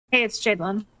Hey, it's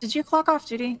Jadlyn. Did you clock off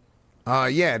duty?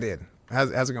 Yeah, I did.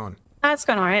 How's it going? It's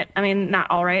going all right. I mean,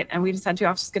 not all right. And we just had 2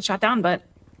 officers get shot down, but...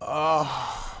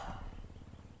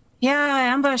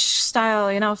 Yeah, ambush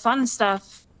style, you know, fun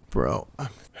stuff. Bro,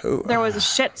 who? There was a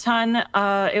shit ton.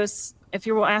 It was, if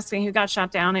you were asking who got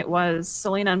shot down, it was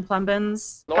Selena and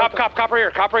Plumbins. Cop right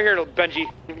here,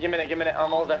 Benji. Give me a minute,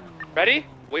 I'm almost there. Ready?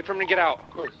 Wait for him to get out.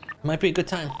 Might be a good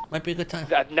time.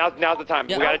 Now's the time.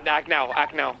 Yeah. We gotta act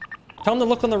now. Tell them to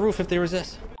look on the roof if they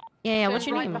resist. Yeah, what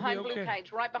you right need? behind blue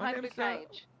cage, right behind blue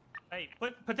cage. Hey,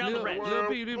 put down the red. Put down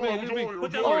the red.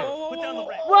 Put down the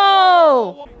red.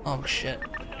 Whoa! Oh shit.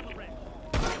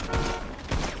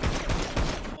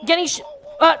 Getting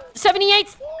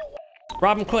 78.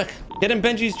 Rob him quick. Get in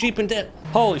Benji's Jeep and dip.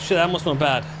 Holy shit, that almost went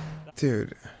bad.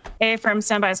 Dude. Hey, from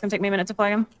standby, it's gonna take me a minute to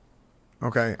plug him.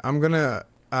 Okay, I'm gonna,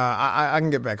 I can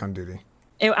get back on duty.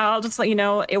 I'll just let you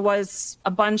know, it was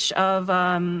a bunch of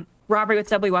robbery with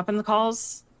deadly weapon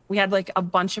calls. We had like a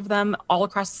bunch of them all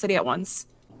across the city at once.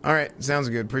 All right, sounds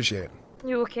good. Appreciate it.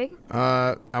 You okay?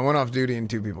 I went off duty and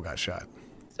 2 people got shot.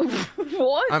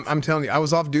 What? I'm telling you, I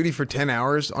was off duty for 10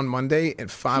 hours on Monday and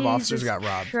 5 officers got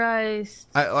robbed. Christ.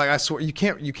 I swear, you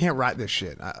can't write this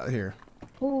shit here.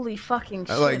 Holy fucking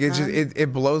shit, Like, it's man. just,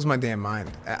 it blows my damn mind.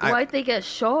 Why'd they get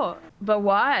shot? But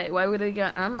why? Why would they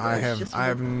get ambushed? I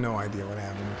have no idea what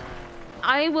happened.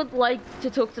 I would like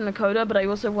to talk to Nakota, but I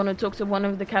also want to talk to one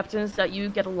of the captains that you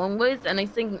get along with, and I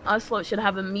think us lot should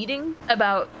have a meeting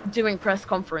about doing press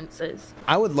conferences.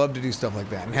 I would love to do stuff like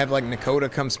that and have like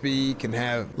Nakota come speak and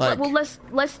have like. Well,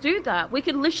 let's do that. We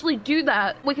can literally do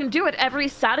that. We can do it every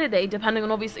Saturday, depending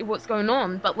on obviously what's going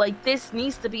on. But like, this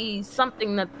needs to be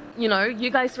something that, you know,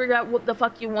 you guys figure out what the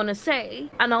fuck you want to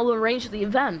say, and I'll arrange the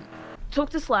event.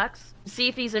 Talk to Slacks, see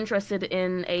if he's interested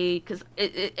in because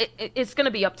it's going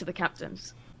to be up to the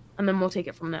captains, and then we'll take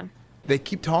it from there. They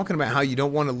keep talking about how you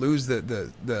don't want to lose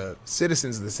the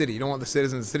citizens of the city. You don't want the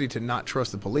citizens of the city to not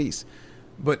trust the police.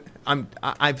 But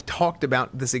I've talked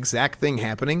about this exact thing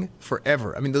happening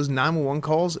forever. I mean, those 911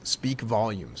 calls speak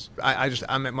volumes.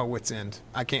 I'm at my wit's end.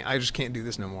 I just can't do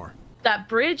this no more. That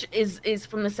bridge is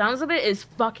from the sounds of it is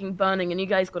fucking burning, and you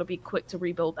guys got to be quick to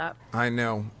rebuild that. I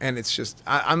know, and it's just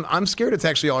I'm scared it's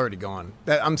actually already gone.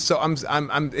 I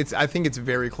think it's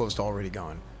very close to already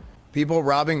gone. People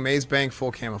robbing Maze Bank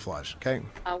full camouflage. Okay.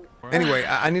 Oh. Anyway,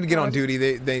 I need to get on duty.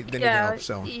 They need help.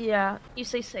 So. Yeah, you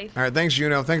stay safe. All right, thanks,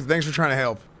 Juno. Thanks for trying to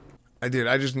help. I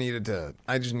just need a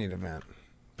vent.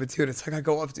 But dude, it's like I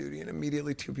go off duty and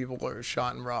immediately 2 people are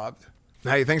shot and robbed.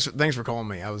 Hey, thanks for calling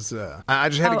me. I was I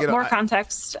just had to get more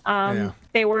context. Yeah.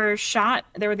 They were shot.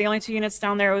 They were the only 2 units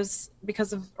down there. It was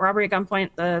because of robbery at gunpoint.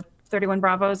 The 31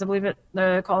 Bravos, I believe it.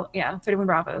 31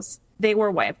 Bravos. They were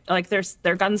wiped. Like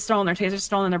their guns stolen, their tasers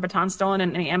stolen, their batons stolen,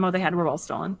 and any ammo they had were all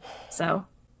stolen. So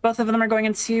both of them are going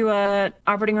into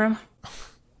operating room.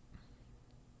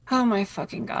 Oh my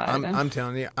fucking god! I'm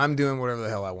telling you, I'm doing whatever the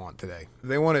hell I want today. If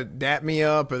they want to dap me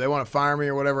up or they want to fire me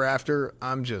or whatever after,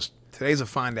 today's a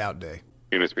find out day.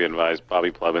 Units be advised, Bobby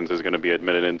Plevins is going to be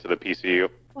admitted into the PCU.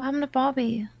 What happened to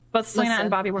Bobby? Both Selena and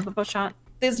Bobby were both shot.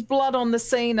 There's blood on the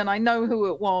scene, and I know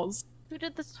who it was. Who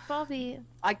did this to Bobby?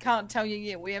 I can't tell you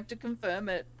yet. We have to confirm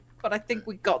it, but I think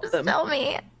we got them. Tell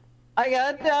me. I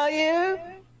gotta tell you.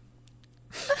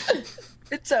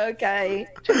 It's okay.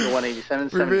 187,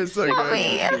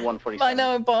 147. I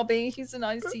know Bobby. He's in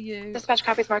ICU. Dispatch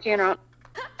copies marking en route.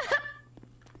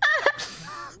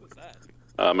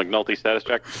 McNulty status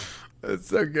check. It's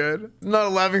so good. Not a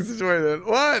laughing situation.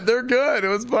 What? They're good. It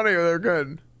was funny. They're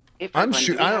good. I'm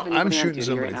shooting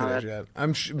somebody today,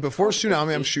 Chad. Before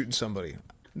tsunami, I'm shooting somebody.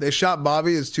 They shot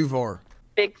Bobby. It's too far.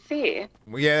 Big C.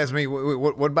 Well, yeah, that's me.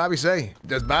 What'd Bobby say?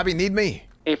 Does Bobby need me?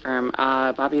 Hey, firm.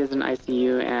 Bobby is in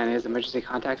ICU, and his emergency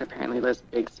contact apparently lists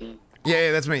Big C.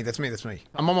 Yeah, that's me.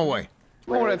 I'm on my way.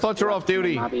 Oh, I thought you were off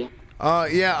duty. Bobby.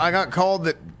 Yeah, I got called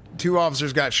that 2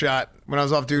 officers got shot when I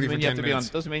was off duty for 10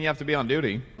 minutes. Doesn't mean you have to be on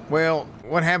duty. Well,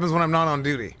 what happens when I'm not on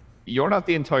duty? You're not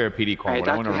the entire PD Cornwood.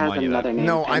 I want to remind you that.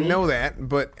 No, I know that,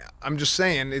 but I'm just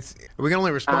saying we can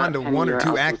only respond to 1 or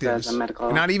 2 actives,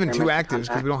 not even 2 actives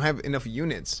because we don't have enough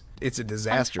units. It's a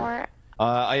disaster.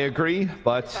 I agree,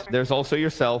 but there's also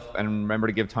yourself, and remember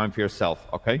to give time for yourself,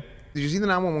 okay? Did you see the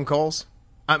 911 calls?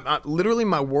 Literally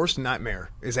my worst nightmare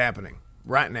is happening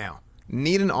right now.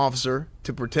 Need an officer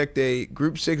to protect a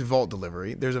Group 6 vault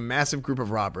delivery. There's a massive group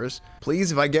of robbers.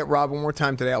 Please, if I get robbed one more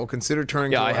time today, I will consider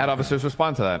turning. Yeah, I had officers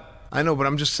respond to that. I know, but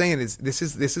I'm just saying this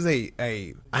is a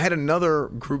I had another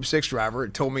Group 6 driver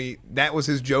told me that was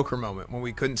his Joker moment when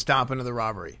we couldn't stop another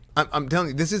robbery. I'm telling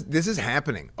you, this is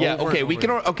happening. Yeah, okay,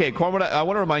 okay, Cornwood, I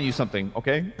want to remind you something,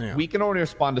 okay? Yeah. We can only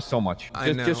respond to so much.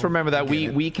 Just remember that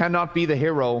we cannot be the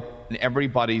hero in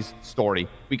everybody's story.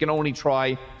 We can only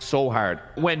try so hard.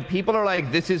 When people are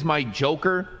like, this is my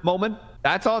Joker moment,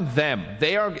 that's on them.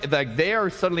 They are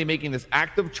suddenly making this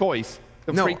active choice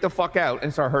to freak the fuck out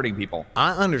and start hurting people.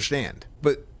 I understand,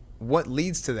 but what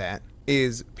leads to that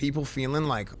is people feeling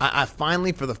like I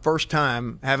finally, for the first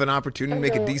time, have an opportunity to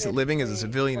make a decent living as a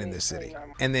civilian in this city.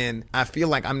 And then I feel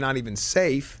like I'm not even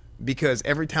safe because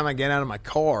every time I get out of my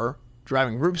car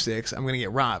driving Group 6, I'm going to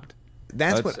get robbed.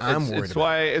 That's what I'm worried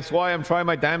about. It's why I'm trying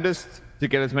my damnedest to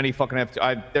get as many fucking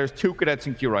there's 2 cadets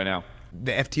in queue right now.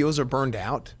 The FTOs are burned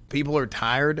out. People are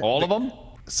tired. All of them?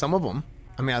 Some of them.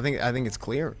 I mean, I think it's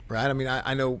clear, right? I mean,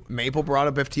 I know Maple brought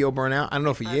up FTO burnout. I don't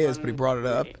know if he is, but he brought it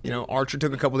up. You know, Archer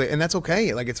took a couple days, and that's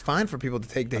okay. Like, it's fine for people to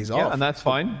take days off. Yeah, and that's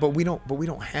fine. But we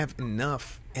don't have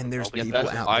enough, and there's people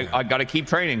out there. I got to keep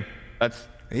training.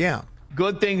 Yeah.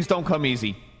 Good things don't come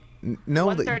easy.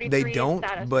 No, they don't.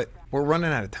 But we're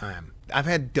running out of time. I've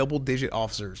had double-digit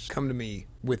officers come to me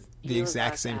with the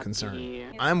exact same concern.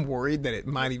 I'm worried that it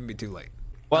might even be too late.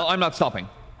 Well, I'm not stopping.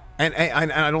 And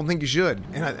I don't think you should.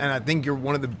 And I think you're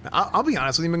one of the. I'll be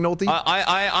honest with you, McNulty.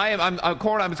 I'm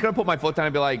Corn. I'm just gonna put my foot down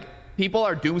and be like, people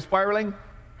are doom spiraling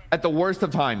at the worst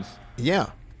of times. Yeah.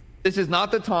 This is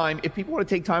not the time. If people want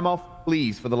to take time off,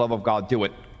 please, for the love of God, do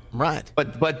it. Right.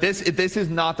 But this is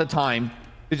not the time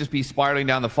to just be spiraling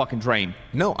down the fucking drain.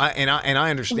 No, I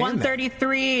understand.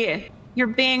 133. You're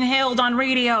being hailed on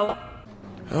radio.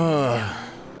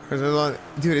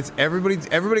 Dude, it's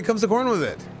everybody comes to Cornwood with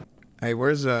it. Hey,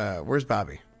 where's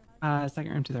Bobby?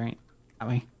 Second room to the right.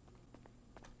 Bobby.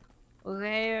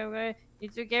 Okay. You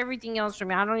took everything else from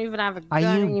me. I don't even have a gun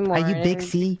anymore. Are you Big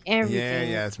C?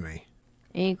 Everything. Yeah, it's me.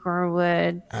 Hey,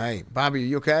 Cornwood. Hey, Bobby, are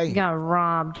you okay? You got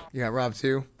robbed. You got robbed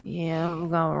too? Yeah, we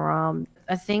got robbed.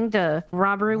 I think the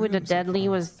robbery with the deadly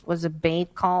was a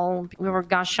bait call. We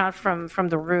got shot from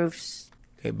the roofs.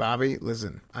 Hey, Bobby,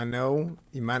 listen. I know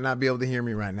you might not be able to hear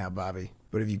me right now, Bobby,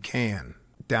 but if you can,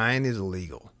 dying is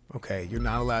illegal. Okay, you're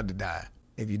not allowed to die.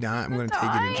 If you die, I'm going to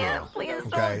take you to jail. Please okay?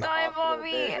 don't die, Bobby.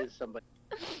 He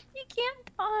can't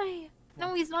die.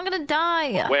 No, he's not going to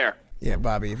die. Where? Yeah,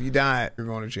 Bobby, if you die, you're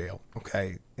going to jail,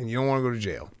 okay? And you don't want to go to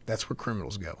jail. That's where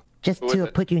criminals go. Just to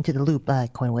put you into the loop,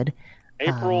 Cornwood.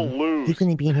 April lose. He's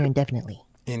going to be in here indefinitely.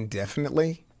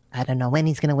 Indefinitely? I don't know when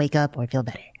he's going to wake up or feel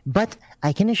better. But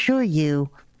I can assure you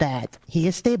that he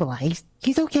is stabilized.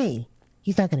 He's okay.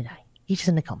 He's not going to die. He's just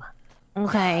in a coma.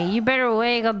 Okay, you better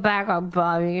wake up back up,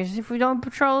 Bobby, because if we don't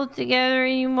patrol together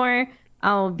anymore,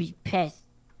 I'll be pissed.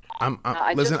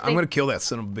 Listen, I'm going to kill that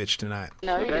son of a bitch tonight.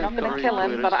 No, you're not going to kill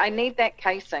him, but I need that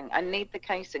casing. I need the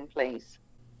casing, please.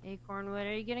 Hey, Cornwood,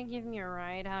 are you going to give me a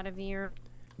ride out of here?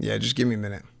 Yeah, just give me a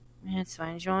minute. That's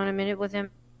fine. Do you want a minute with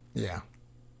him? Yeah.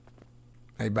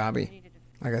 Hey, Bobby,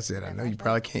 like I said, I know you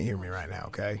probably can't hear me right now,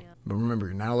 okay? But remember,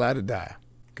 you're not allowed to die,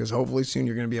 because hopefully soon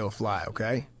you're going to be able to fly,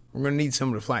 okay? We're going to need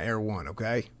someone to fly Air 1,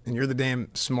 okay? And you're the damn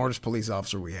smartest police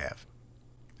officer we have.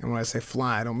 And when I say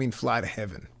fly, I don't mean fly to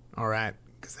heaven, all right?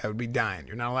 Because that would be dying.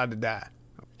 You're not allowed to die.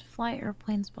 To fly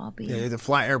airplanes, Bobby. Yeah, you have to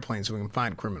fly airplanes so we can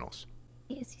find criminals.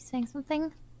 Is he saying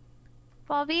something?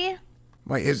 Bobby?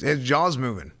 Wait, his jaw's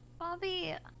moving.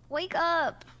 Bobby, wake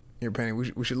up. Here, Penny,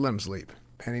 we should let him sleep.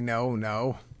 Penny,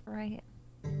 no. Right.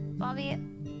 Bobby,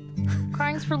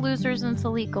 crying's for losers and it's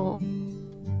illegal.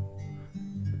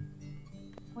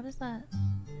 What is that?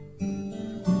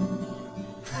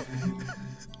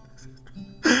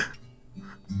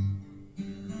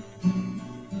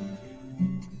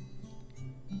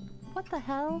 What the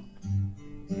hell?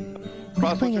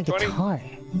 He's playing a guitar.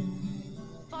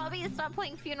 Bobby, stop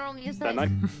playing funeral music.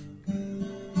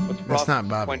 That's not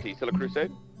Bobby. 20, still a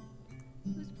crusade?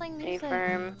 Who's playing music?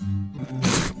 Firm.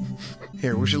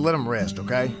 Here, we should let him rest,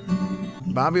 okay?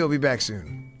 Bobby will be back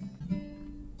soon.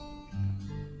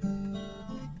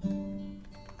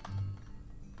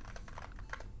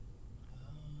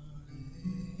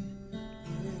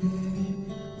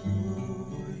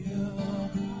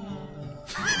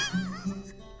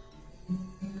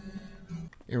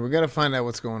 Yeah, we gotta find out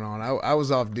what's going on. I was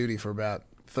off duty for about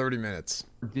 30 minutes.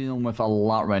 We're dealing with a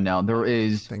lot right now. There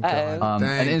is Thank God.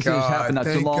 an incident happened not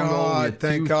too long ago. We had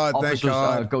Thank two God.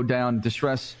 officers go down in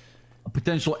distress. A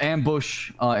potential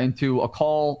ambush into a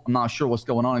call. I'm not sure what's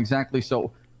going on exactly.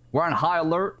 So we're on high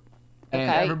alert, and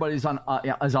everybody's on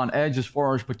is on edge as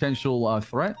far as potential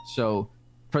threat. So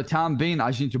for the time being, I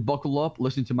just need to buckle up,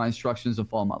 listen to my instructions, and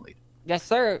follow my lead. Yes,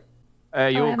 sir.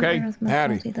 Hey, you okay?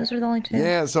 Howdy. Those are the only two.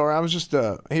 Yeah, sorry. I was just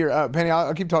here. Penny,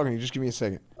 I'll keep talking to you. Just give me a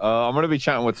second. I'm going to be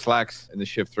chatting with Slacks in the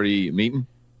Shift 3 meeting.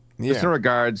 Yeah. Just in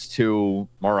regards to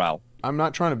morale. I'm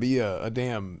not trying to be a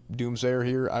damn doomsayer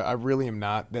here. I really am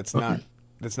not. That's not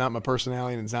my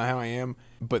personality, and it's not how I am.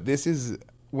 But this is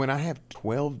when I have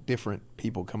 12 different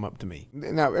people come up to me.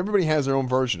 Now, everybody has their own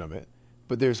version of it,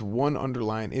 but there's one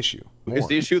underlying issue. Is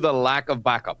the issue the lack of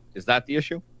backup? Is that the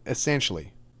issue?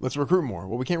 Essentially. Let's recruit more.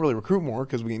 Well, we can't really recruit more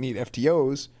because we need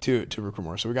FTOs to recruit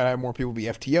more. So we got to have more people be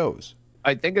FTOs.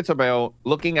 I think it's about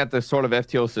looking at the sort of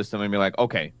FTO system and be like,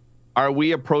 okay, are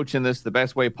we approaching this the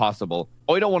best way possible?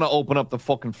 Oh, we don't want to open up the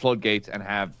fucking floodgates and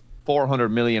have 400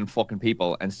 million fucking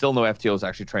people and still no FTOs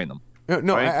actually train them.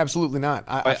 No, right? Absolutely not.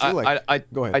 I feel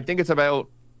like... Go ahead. I think it's about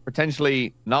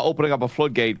potentially not opening up a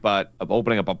floodgate, but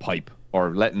opening up a pipe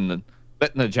or letting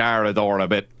ajar a door a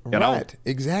bit, you know? Right,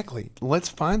 exactly. Let's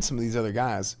find some of these other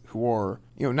guys who are,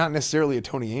 not necessarily a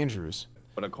Tony Andrews.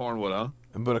 But a Cornwood, huh?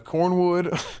 But a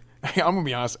Cornwood... I'm gonna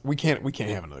be honest. We can't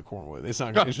have another Cornwood. It's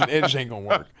not. It just ain't gonna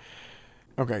work.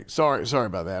 Okay, sorry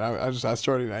about that. I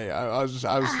started. I was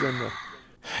in the.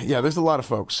 Yeah, there's a lot of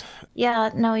folks. Yeah,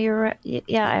 no, you're right.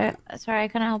 Yeah, sorry, I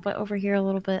couldn't help but overhear a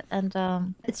little bit,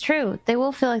 and it's true. They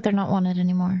will feel like they're not wanted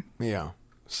anymore. Yeah,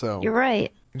 so you're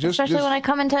right. Especially when I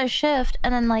come into a shift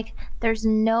and then there's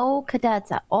no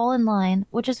cadets at all in line,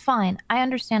 which is fine. I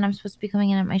understand I'm supposed to be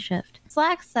coming in at my shift.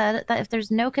 Slack said that if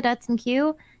there's no cadets in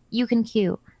queue, you can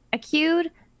queue. I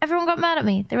queued, everyone got mad at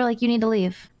me. They were like, you need to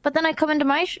leave. But then I come into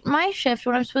my shift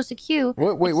when I'm supposed to queue,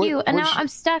 and now I'm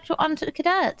stacked onto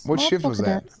cadets. What shift was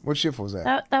that? What shift was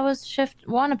that? That was shift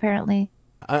 1, apparently.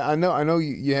 I know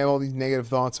you have all these negative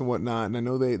thoughts and whatnot, and I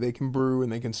know they can brew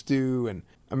and they can stew, and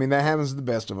I mean that happens to the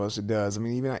best of us. It does. I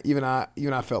mean even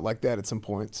I felt like that at some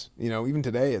points. Even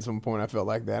today at some point I felt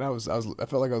like that. I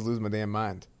felt like I was losing my damn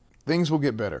mind. Things will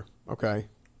get better. Okay,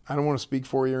 I don't want to speak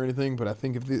for you or anything, but I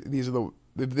think if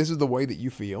this is the way that you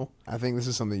feel, I think this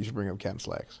is something you should bring up Captain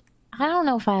Slacks. I don't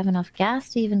know if I have enough gas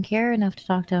to even care enough to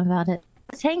talk to him about it.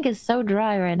 The tank is so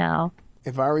dry right now.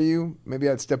 If I were you, maybe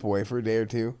I'd step away for a day or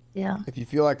two. Yeah. If you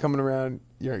feel like coming around,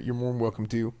 you're more than welcome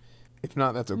to. If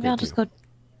not, that's okay. Maybe I'll just go.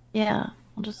 Yeah.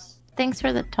 Thanks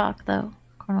for the talk, though,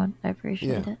 Cornwood. I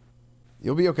appreciate it.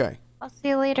 You'll be okay. I'll see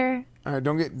you later. All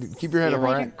right. Keep your head up, all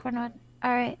right? Cornwood.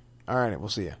 All right. All right. We'll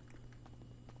see you.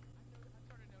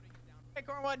 Hey,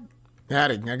 Cornwood.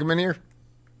 Howdy, can I come in here?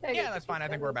 Yeah, that's fine. I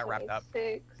think we're about wrapped up.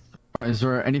 Is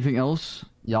there anything else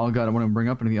y'all want to bring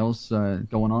up? Anything else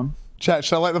going on? Chat,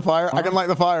 should I light the fire? I can light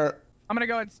the fire. I'm gonna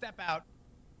go ahead and step out.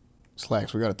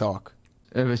 Slacks, we gotta talk.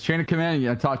 If it's chain of command, you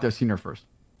gotta talk to a senior first.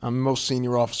 I'm the most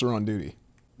senior officer on duty.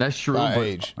 That's true. By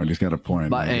age. I just got a point.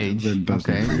 By age. There does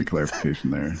okay. need to be a clarification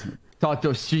there. Talk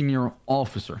to a senior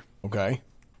officer. Okay.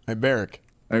 Hey, Barrick.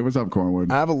 Hey, what's up,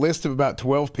 Cornwood? I have a list of about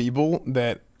 12 people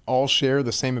that all share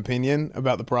the same opinion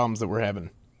about the problems that we're having.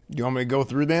 Do you want me to go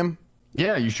through them?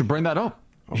 Yeah, you should bring that up.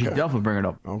 You should definitely bring it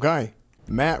up. Okay.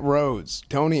 Matt Rhodes,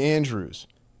 Tony Andrews,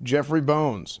 Jeffrey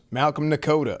Bones, Malcolm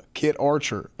Nakota, Kit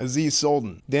Archer, Aziz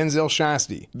Solden, Denzel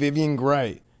Shasty, Vivian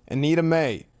Gray, Anita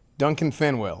May, Duncan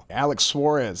Fenwell, Alex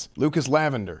Suarez, Lucas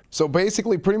Lavender. So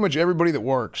basically pretty much everybody that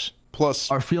works. Plus...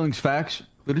 Our feelings facts,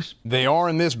 Cletus? They are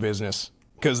in this business.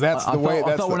 Because that's the way...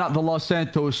 I thought we're not the Los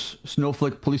Santos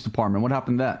Snowflake Police Department. What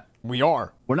happened to that? We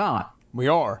are. We're not. We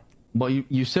are. But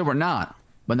you said we're not.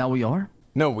 But now we are?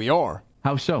 No, we are.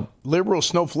 How so? Liberal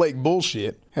snowflake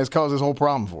bullshit has caused this whole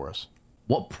problem for us.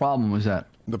 What problem was that?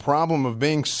 The problem of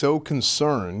being so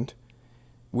concerned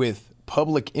with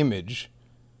public image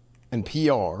and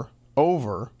PR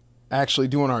over actually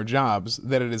doing our jobs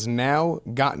that it has now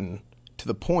gotten to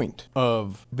the point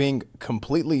of being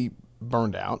completely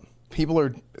burned out. People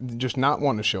are just not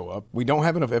wanting to show up. We don't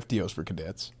have enough FTOs for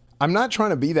cadets. I'm not trying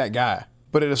to be that guy,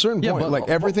 but at a certain point,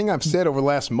 everything I've said over the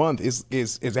last month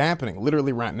is happening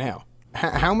literally right now.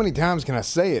 How many times can I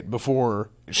say it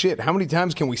before how many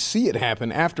times can we see it happen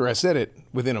after I said it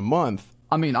within a month?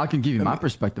 I mean, I can give you my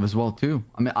perspective as well, too.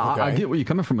 I mean, I get where you're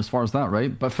coming from as far as that,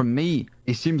 right? But for me,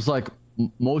 it seems like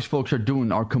most folks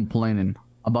are complaining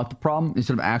about the problem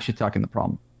instead of actually attacking the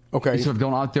problem. Okay. Instead of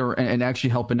going out there and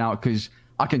actually helping out. Because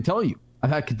I can tell you, I've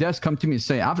had cadets come to me and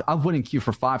say, I've waited in queue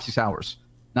for 5-6 hours.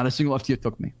 Not a single FTO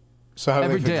took me. So how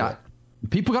every day?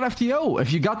 People got FTO.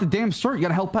 If you got the damn cert, you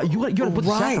gotta help out. You gotta put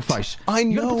the sacrifice. I know.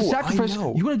 You gotta put the sacrifice.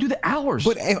 You gotta do the hours.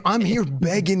 But I'm here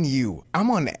begging you. I'm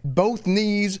on both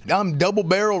knees. I'm double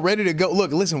barrel, ready to go.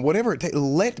 Look, listen, whatever it takes,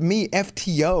 let me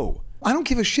FTO. I don't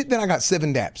give a shit that I got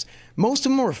 7 DAPs. Most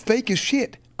of them are fake as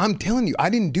shit. I'm telling you, I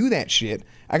didn't do that shit.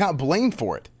 I got blamed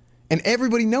for it. And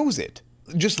everybody knows it.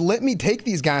 Just let me take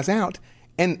these guys out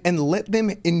and let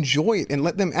them enjoy it and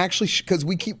let them actually, because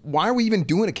why are we even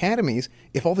doing academies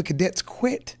if all the cadets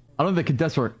quit? I don't think the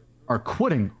cadets are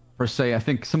quitting per se. I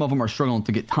think some of them are struggling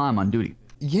to get time on duty.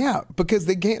 Yeah, because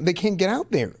they can't get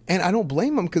out there. And I don't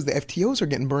blame them because the FTOs are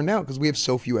getting burned out because we have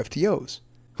so few FTOs.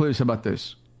 Please, how about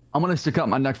this? I'm going to stick out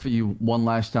my neck for you one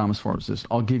last time as far as this.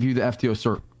 I'll give you the FTO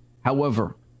cert.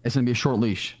 However, it's going to be a short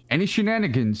leash. Any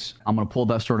shenanigans, I'm going to pull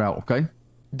that cert out, okay?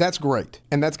 That's great.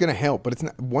 And that's going to help. But it's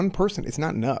not one person. It's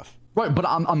not enough. Right, but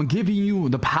I'm giving you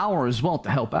the power as well to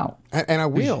help out. And I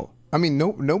will. I mean,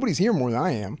 nobody's here more than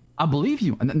I am. I believe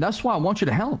you. And that's why I want you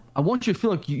to help. I want you to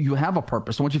feel like you have a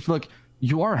purpose. I want you to feel like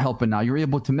you are helping now. You're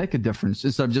able to make a difference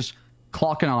instead of just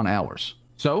clocking on hours.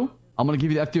 So I'm going to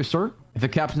give you the FTO cert. If the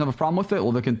captains have a problem with it,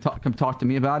 well, they can come talk to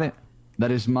me about it.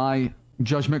 That is my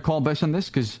judgment call based on this,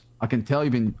 because I can tell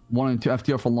you've been wanting to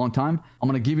FTO for a long time. I'm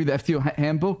going to give you the FTO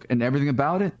handbook and everything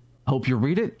about it. I hope you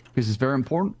read it because it's very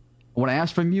important. What I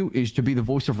ask from you is to be the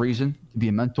voice of reason, to be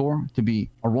a mentor, to be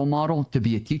a role model, to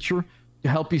be a teacher, to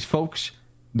help these folks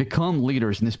become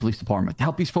leaders in this police department, to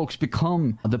help these folks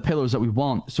become the pillars that we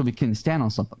want so we can stand on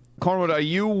something. Cornwood, are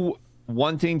you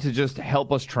wanting to just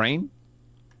help us train?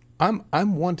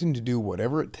 I'm wanting to do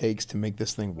whatever it takes to make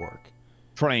this thing work.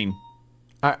 Train.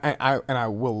 I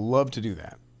will love to do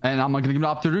that. And I'm going to give him an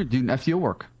opportunity to do FTO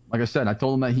work. Like I said, I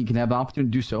told him that he can have the opportunity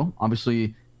to do so.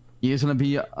 Obviously, he is going to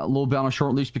be a little bit on a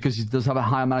short leash because he does have a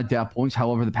high amount of DAP points.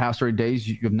 However, the past 30 days,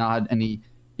 you have not had any,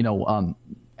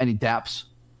 any DAPs.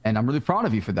 And I'm really proud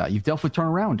of you for that. You've definitely turned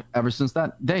around ever since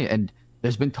that day. And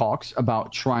there's been talks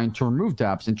about trying to remove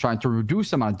DAPs and trying to reduce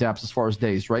the amount of DAPs as far as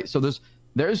days, right? So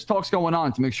there's talks going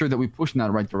on to make sure that we push in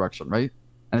that right direction, right?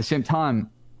 And at the same time,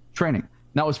 training.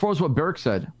 Now, as far as what Barrick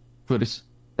said, Flutus,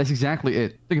 that's exactly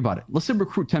it. Think about it. Let's say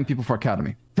recruit 10 people for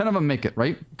Academy. 10 of them make it,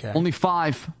 right? Okay. Only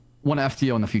 5 want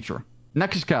FTO in the future.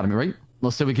 Next Academy, right?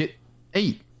 Let's say we get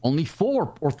 8. Only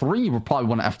 4 or 3 will probably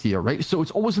want FTO, right? So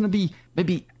it's always going to be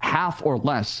maybe half or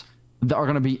less that are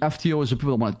going to be FTOs or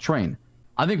people that want to train.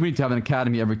 I think we need to have an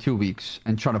academy every 2 weeks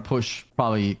and try to push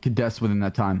probably cadets within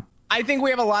that time. I think we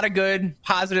have a lot of good,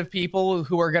 positive people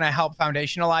who are going to help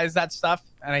foundationalize that stuff.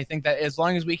 And I think that as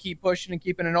long as we keep pushing and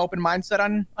keeping an open mindset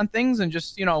on things and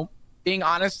just, being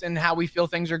honest in how we feel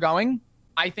things are going,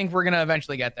 I think we're going to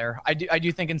eventually get there. I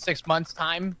do think in 6 months'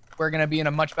 time, we're going to be in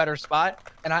a much better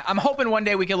spot. And I'm hoping one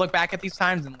day we can look back at these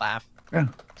times and laugh. Yeah,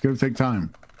 it's going to take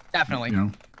time. Definitely.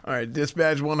 All right,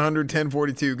 dispatch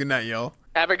 11042. Good night, y'all.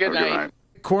 Have a good night.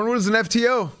 Cornwood's an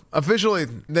FTO. Officially,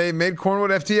 they made Cornwood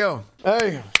FTO.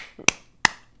 Hey.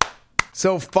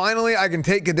 So finally, I can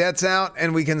take cadets out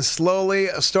and we can slowly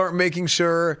start making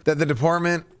sure that the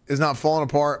department is not falling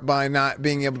apart by not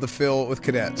being able to fill with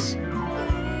cadets. He'll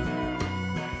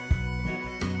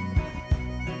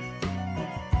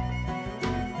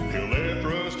left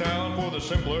us down for the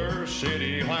simpler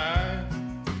city life,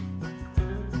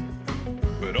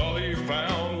 but all he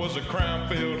found was a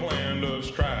crime-filled land of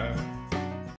strife.